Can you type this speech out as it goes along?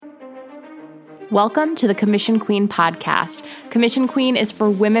Welcome to the Commission Queen podcast. Commission Queen is for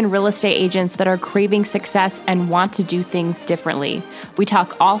women real estate agents that are craving success and want to do things differently. We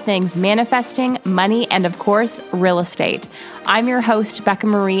talk all things manifesting, money, and of course, real estate. I'm your host, Becca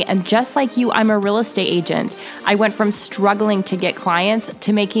Marie, and just like you, I'm a real estate agent. I went from struggling to get clients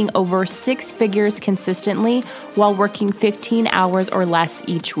to making over 6 figures consistently while working 15 hours or less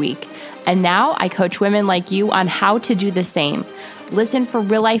each week. And now I coach women like you on how to do the same. Listen for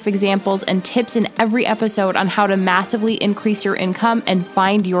real-life examples and tips in every episode on how to massively increase your income and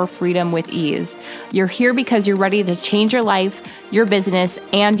find your freedom with ease. You're here because you're ready to change your life, your business,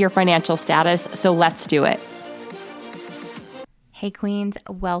 and your financial status, so let's do it. Hey Queens,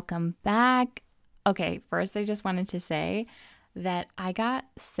 welcome back. Okay, first I just wanted to say that I got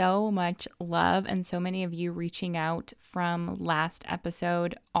so much love and so many of you reaching out from last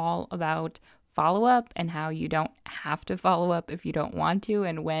episode all about follow-up and how you don't have to follow up if you don't want to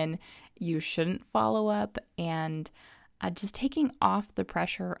and when you shouldn't follow up, and just taking off the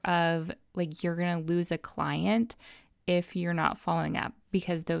pressure of like you're going to lose a client if you're not following up,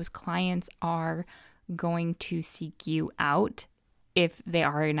 because those clients are going to seek you out if they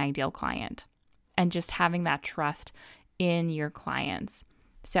are an ideal client, and just having that trust in your clients.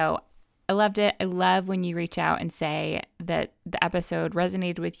 So I loved it. I love when you reach out and say that the episode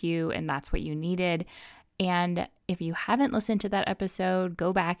resonated with you and that's what you needed. And if you haven't listened to that episode,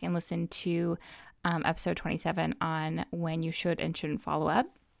 go back and listen to episode 27 on when you should and shouldn't follow up.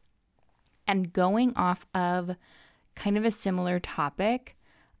 And going off of kind of a similar topic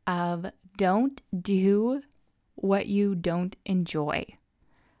of don't do what you don't enjoy.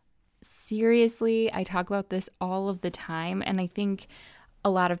 Seriously, I talk about this all of the time, and I think a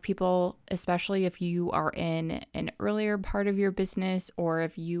lot of people, especially if you are in an earlier part of your business or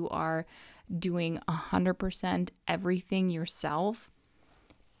if you are doing 100% everything yourself,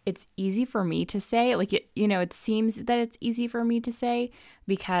 it's easy for me to say, it seems that it's easy for me to say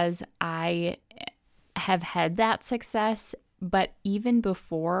because I have had that success. But even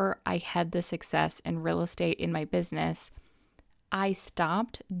before I had the success in real estate in my business, I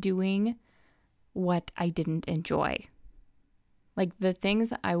stopped doing what I didn't enjoy. Like the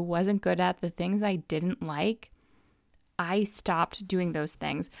things I wasn't good at, the things I didn't like, I stopped doing those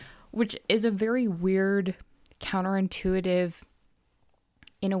things, which is a very weird, counterintuitive,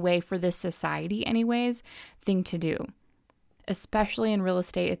 in a way for this society anyways, thing to do. Especially in real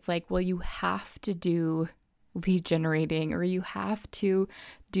estate, it's like, well, you have to do lead generating or you have to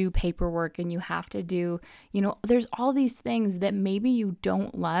do paperwork and you have to do, there's all these things that maybe you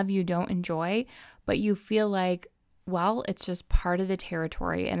don't love, you don't enjoy, but you feel like, well, it's just part of the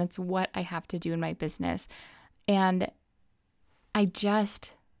territory and it's what I have to do in my business. And I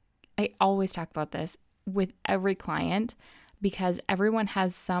always talk about this with every client because everyone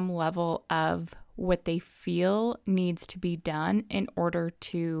has some level of what they feel needs to be done in order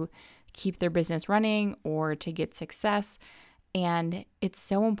to keep their business running or to get success. And it's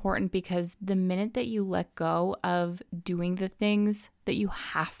so important because the minute that you let go of doing the things that you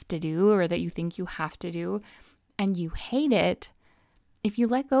have to do or that you think you have to do, and you hate it, if you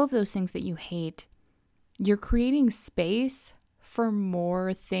let go of those things that you hate, you're creating space for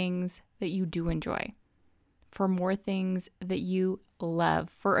more things that you do enjoy, for more things that you love,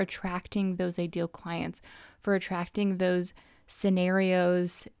 for attracting those ideal clients, for attracting those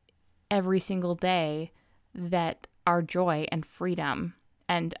scenarios every single day that are joy and freedom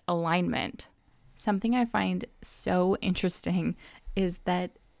and alignment. Something I find so interesting is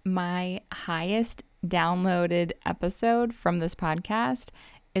that my highest downloaded episode from this podcast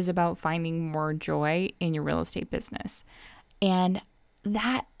is about finding more joy in your real estate business. And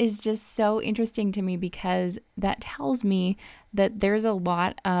that is just so interesting to me because that tells me that there's a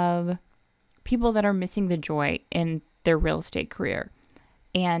lot of people that are missing the joy in their real estate career.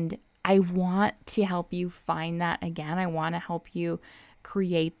 And I want to help you find that again. I want to help you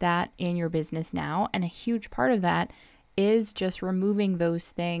create that in your business now. And a huge part of that is just removing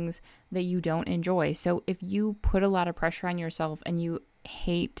those things that you don't enjoy. So if you put a lot of pressure on yourself and you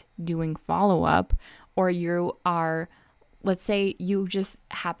hate doing follow-up, or you are, let's say you just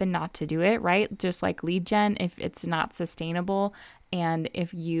happen not to do it, right? Just like lead gen, if it's not sustainable and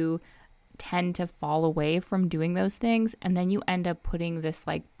if you tend to fall away from doing those things, and then you end up putting this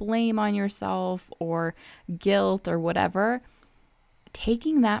like blame on yourself or guilt or whatever,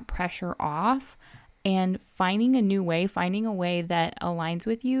 taking that pressure off and finding a new way, finding a way that aligns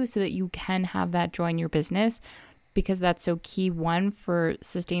with you so that you can have that joy in your business, because that's so key, one, for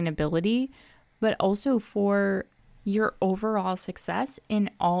sustainability, but also for your overall success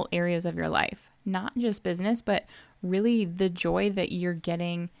in all areas of your life, not just business, but really the joy that you're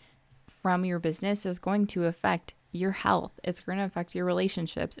getting from your business is going to affect your health. It's going to affect your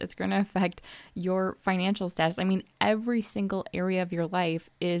relationships. It's going to affect your financial status. I mean, every single area of your life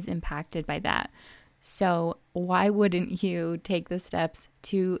is impacted by that. So why wouldn't you take the steps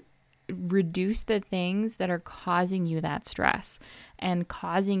to reduce the things that are causing you that stress and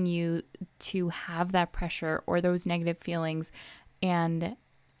causing you to have that pressure or those negative feelings, and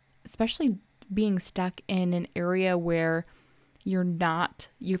especially being stuck in an area where you're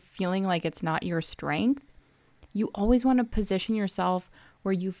feeling like it's not your strength. You always want to position yourself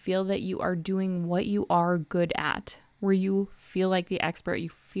where you feel that you are doing what you are good at, where you feel like the expert, you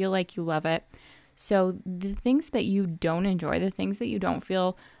feel like you love it. So the things that you don't enjoy, the things that you don't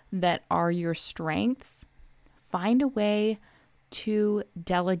feel that are your strengths, find a way to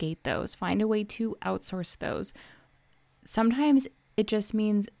delegate those, find a way to outsource those. Sometimes it just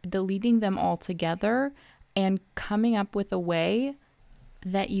means deleting them altogether and coming up with a way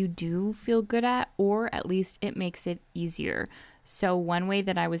that you do feel good at, or at least it makes it easier. So one way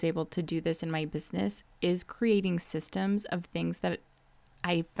that I was able to do this in my business is creating systems of things that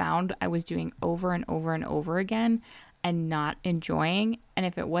I found I was doing over and over and over again and not enjoying. And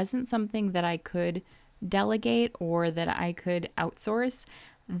if it wasn't something that I could delegate or that I could outsource,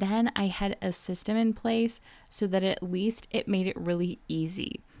 then I had a system in place so that at least it made it really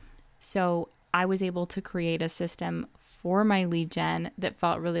easy. So I was able to create a system for my lead gen that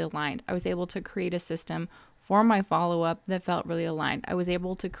felt really aligned. I was able to create a system for my follow-up that felt really aligned. I was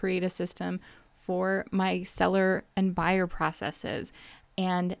able to create a system for my seller and buyer processes.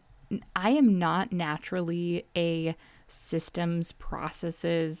 And I am not naturally a systems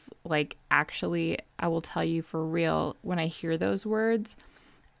processes, like actually, I will tell you for real, when I hear those words,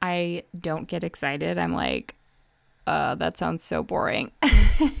 I don't get excited. I'm like, that sounds so boring.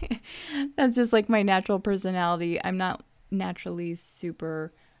 That's just like my natural personality. I'm not naturally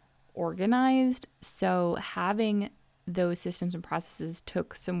super organized. So having those systems and processes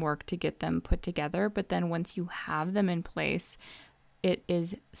took some work to get them put together. But then once you have them in place, it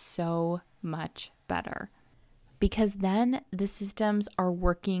is so much better, because then the systems are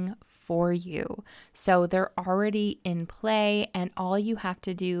working for you. So they're already in play, and all you have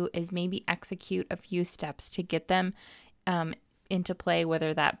to do is maybe execute a few steps to get them into play,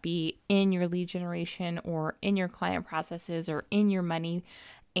 whether that be in your lead generation or in your client processes or in your money.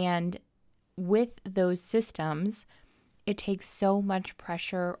 And with those systems, it takes so much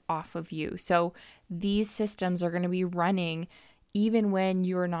pressure off of you. So these systems are going to be running even when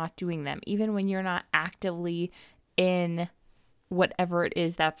you're not doing them, even when you're not actively in whatever it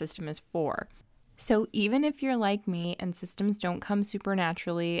is that system is for. So even if you're like me and systems don't come super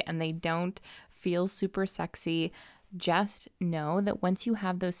naturally and they don't feel super sexy, just know that once you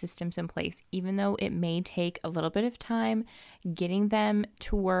have those systems in place, even though it may take a little bit of time getting them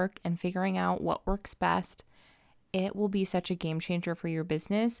to work and figuring out what works best, it will be such a game changer for your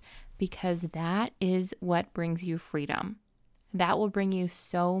business, because that is what brings you freedom. That will bring you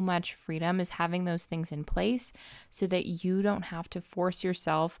so much freedom, is having those things in place so that you don't have to force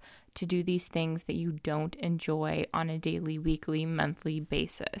yourself to do these things that you don't enjoy on a daily, weekly, monthly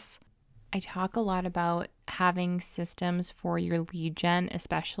basis. I talk a lot about having systems for your lead gen,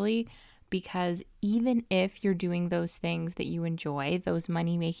 especially because even if you're doing those things that you enjoy, those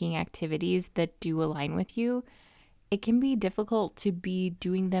money-making activities that do align with you, it can be difficult to be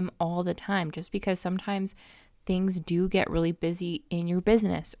doing them all the time, just because sometimes things do get really busy in your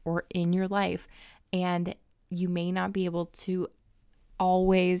business or in your life, and you may not be able to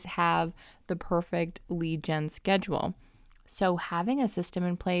always have the perfect lead gen schedule. So having a system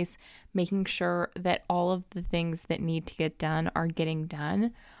in place, making sure that all of the things that need to get done are getting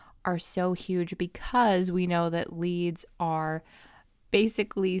done, are so huge, because we know that leads are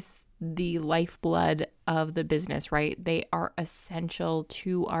basically the lifeblood of the business, right? They are essential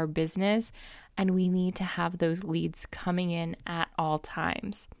to our business, and we need to have those leads coming in at all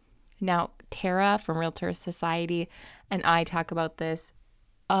times. Now, Tara from Realtor Society and I talk about this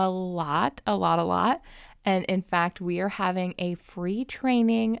a lot. And in fact, we are having a free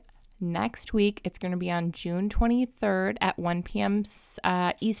training next week. It's going to be on June 23rd at 1 p.m.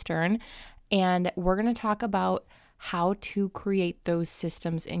 Eastern. And we're going to talk about how to create those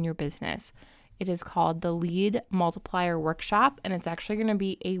systems in your business. It is called the Lead Multiplier Workshop, and it's actually going to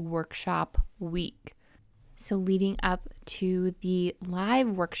be a workshop week. So leading up to the live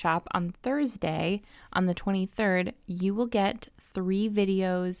workshop on Thursday, on the 23rd, you will get 3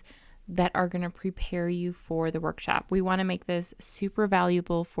 videos that are going to prepare you for the workshop. We want to make this super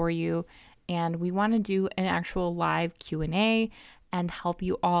valuable for you, and we want to do an actual live Q&A and help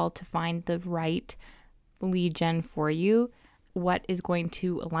you all to find the right lead gen for you. what is going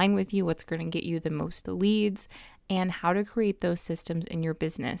to align with you, what's going to get you the most leads, and how to create those systems in your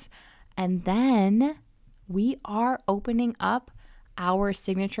business. And then we are opening up our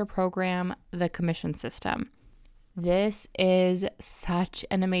signature program, the Commission System. This is such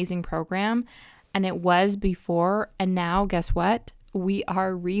an amazing program, and it was before, and now guess what? We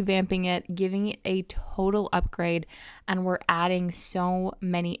are revamping it, giving it a total upgrade, and we're adding so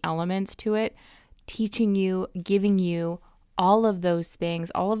many elements to it, teaching you, giving you all of those things,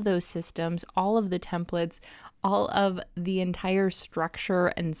 all of those systems, all of the templates, all of the entire structure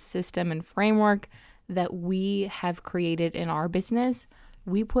and system and framework that we have created in our business.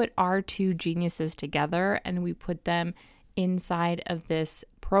 We put our two geniuses together and we put them inside of this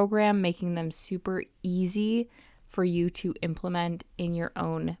program, making them super easy for you to implement in your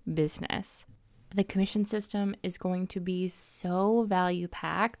own business. The Commission System is going to be so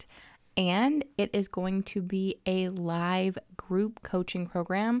value-packed, and it is going to be a live group coaching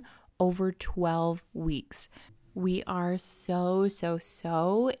program over 12 weeks. We are so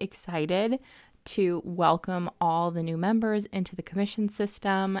excited to welcome all the new members into the Commission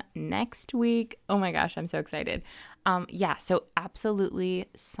System next week. Oh my gosh, I'm so excited. So absolutely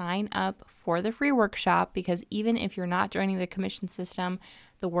sign up for the free workshop, because even if you're not joining the Commission System,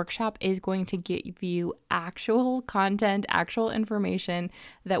 the workshop is going to give you actual content, actual information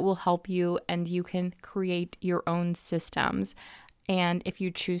that will help you, and you can create your own systems. And if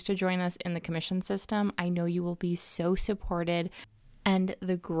you choose to join us in the Commission System, I know you will be so supported, and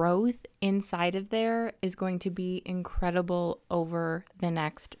the growth inside of there is going to be incredible over the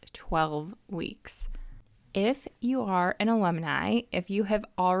next 12 weeks. If you are an alumni, if you have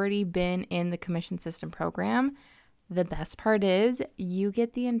already been in the Commission System program, the best part is you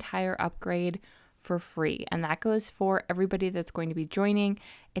get the entire upgrade for free. And that goes for everybody that's going to be joining.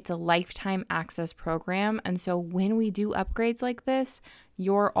 It's a lifetime access program. And so when we do upgrades like this,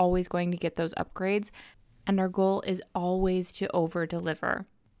 you're always going to get those upgrades. And our goal is always to over deliver.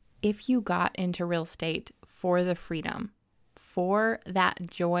 If you got into real estate for the freedom, for that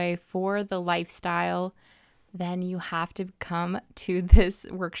joy, for the lifestyle, then you have to come to this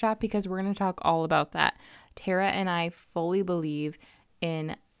workshop, because we're going to talk all about that. Tara and I fully believe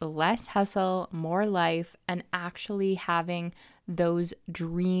in less hustle, more life, and actually having those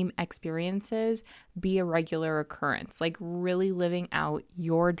dream experiences be a regular occurrence, like really living out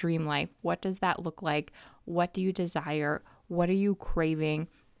your dream life. What does that look like? What do you desire? What are you craving?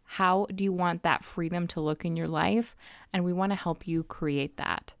 How do you want that freedom to look in your life? And we want to help you create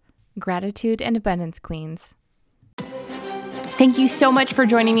that. Gratitude and abundance, queens. Thank you so much for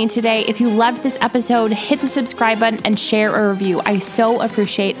joining me today. If you loved this episode, hit the subscribe button and share a review. I so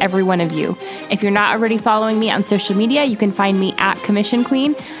appreciate every one of you. If you're not already following me on social media, you can find me at Commission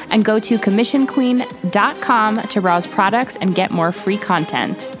Queen, and go to commissionqueen.com to browse products and get more free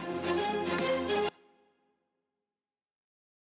content.